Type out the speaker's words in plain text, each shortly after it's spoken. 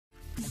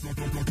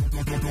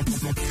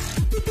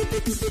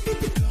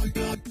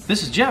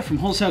This is Jeff from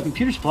Wholesale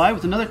Computer Supply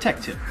with another tech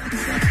tip.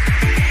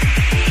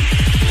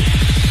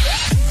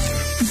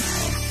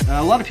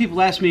 A lot of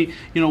people ask me,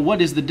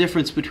 what is the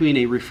difference between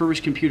a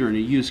refurbished computer and a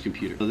used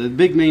computer? The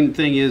big main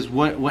thing is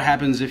what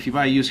happens if you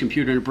buy a used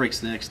computer and it breaks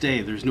the next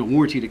day. There's no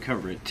warranty to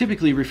cover it.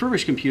 Typically,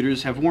 refurbished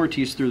computers have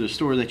warranties through the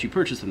store that you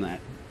purchase them at,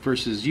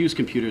 versus used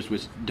computers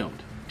which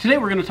don't. Today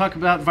we're going to talk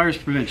about virus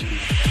prevention.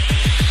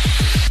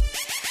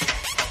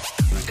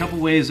 A couple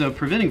ways of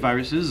preventing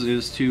viruses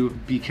is to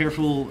be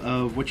careful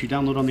of what you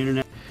download on the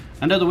internet.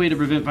 Another way to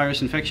prevent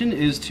virus infection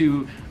is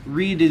to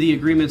read the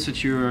agreements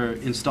that you're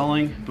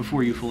installing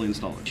before you fully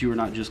install it. You are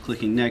not just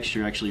clicking next,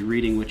 you're actually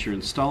reading what you're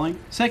installing.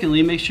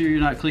 Secondly, make sure you're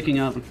not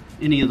clicking on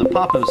any of the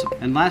pop-ups.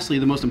 And lastly,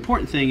 the most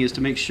important thing is to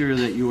make sure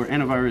that your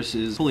antivirus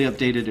is fully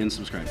updated and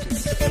subscribed to.